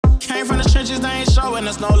trenches, they ain't showing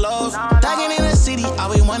us no love. Tagging in the city, all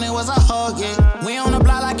we wanted was a hug, yeah. We on the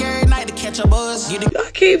block like every night to catch a buzz.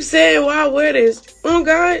 I keep saying why I wear this. Oh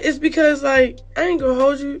God, it's because like I ain't gonna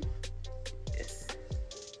hold you.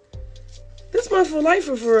 This month for life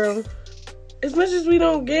for real. As much as we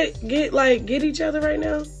don't get each other right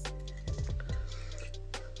now,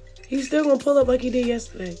 he's still gonna pull up like he did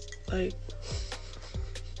yesterday.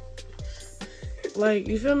 Like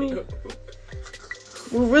you feel me?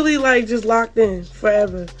 We're really like just locked in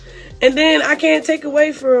forever. And then I can't take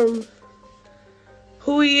away from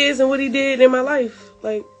who he is and what he did in my life.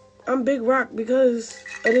 Like, I'm Big Rock because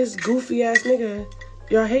of this goofy ass nigga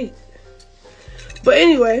y'all hate. But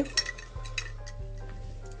anyway,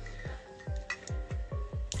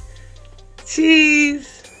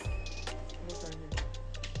 cheese.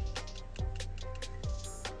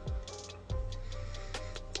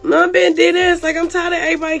 No, I'm being dead ass. Like, I'm tired of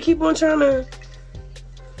everybody keep on trying to.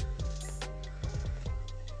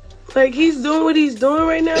 Like, he's doing what he's doing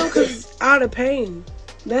right now because out of pain.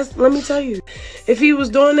 Let me tell you. If he was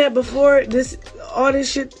doing that before all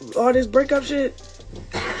this breakup shit,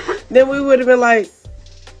 then we would have been like,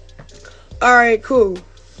 all right, cool.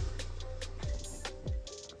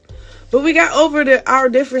 But we got over our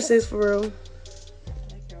differences for real.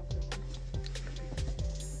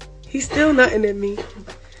 He's still nothing at me.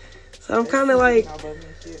 So I'm kind of like,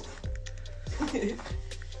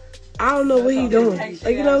 I don't know what he's doing.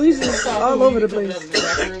 Like, you know, he's just all over the place.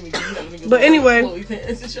 But anyway,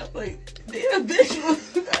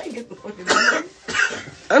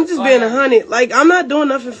 I'm just being 100. Like, I'm not doing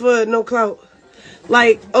nothing for no clout.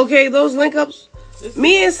 Like, okay, those link ups,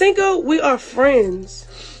 me and Cinco, we are friends.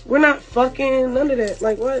 We're not fucking none of that.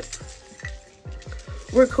 Like, what?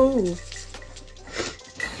 We're cool.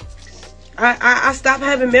 I stopped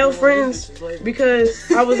having male friends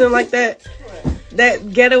because I was in like that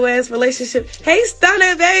ghetto ass relationship. Hey,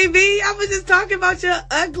 Stunner, baby. I was just talking about your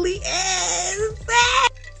ugly ass.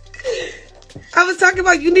 I was talking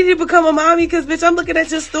about you need to become a mommy because, bitch, I'm looking at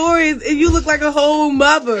your stories and you look like a whole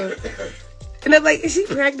mother. And I'm like, is she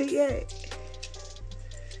pregnant yet?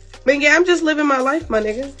 But yeah, I'm just living my life, my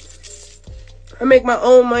nigga. I make my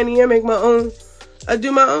own money. I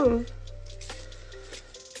do my own.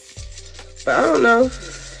 But I don't know.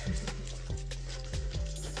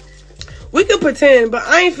 We could pretend, but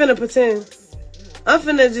I ain't finna pretend. I'm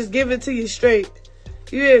finna just give it to you straight.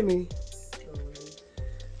 You hear me?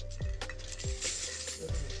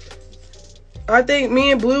 I think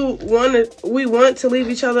me and Blue we want to leave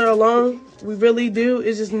each other alone. We really do.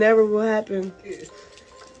 It just never will happen.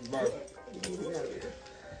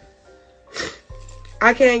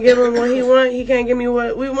 I can't give him what he want. He can't give me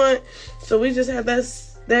what we want. So we just have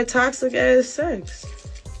that toxic ass sex.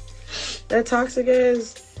 That toxic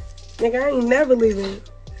ass nigga, I ain't never leaving.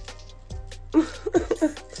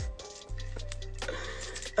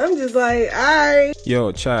 I'm just like, alright.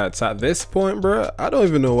 Yo, chats, at this point, bro, I don't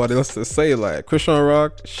even know what else to say. Like, Chrisean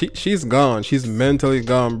Rock, she's gone. She's mentally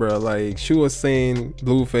gone, bro. Like, she was saying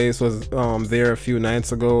Blueface was there a few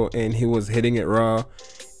nights ago and he was hitting it raw.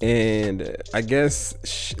 And I guess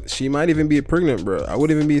she might even be pregnant, bro. I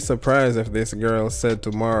wouldn't even be surprised if this girl said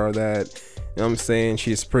tomorrow that, you know what I'm saying,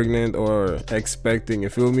 she's pregnant or expecting, you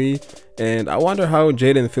feel me? And I wonder how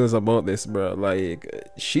Jaiyden feels about this, bro. Like,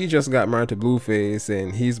 she just got married to Blueface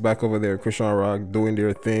and he's back over there, Chrisean Rock, doing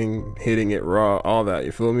their thing, hitting it raw, all that,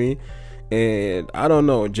 you feel me? And I don't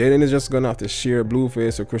know, Jaiyden is just gonna have to share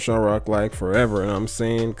Blueface or Chrisean Rock like forever, you know what I'm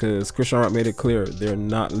saying? Because Chrisean Rock made it clear they're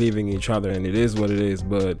not leaving each other and it is what it is.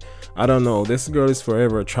 But I don't know, this girl is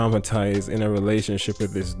forever traumatized in a relationship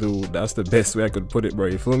with this dude. That's the best way I could put it, bro,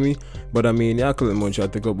 you feel me? But I mean, y'all could let me y'all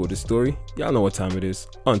think about this story. Y'all know what time it is.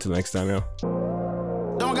 Until next time, y'all.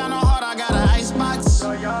 Don't got no heart, I got an icebox.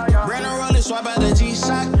 Ran a roller, swipe at the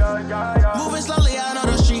G-Shock.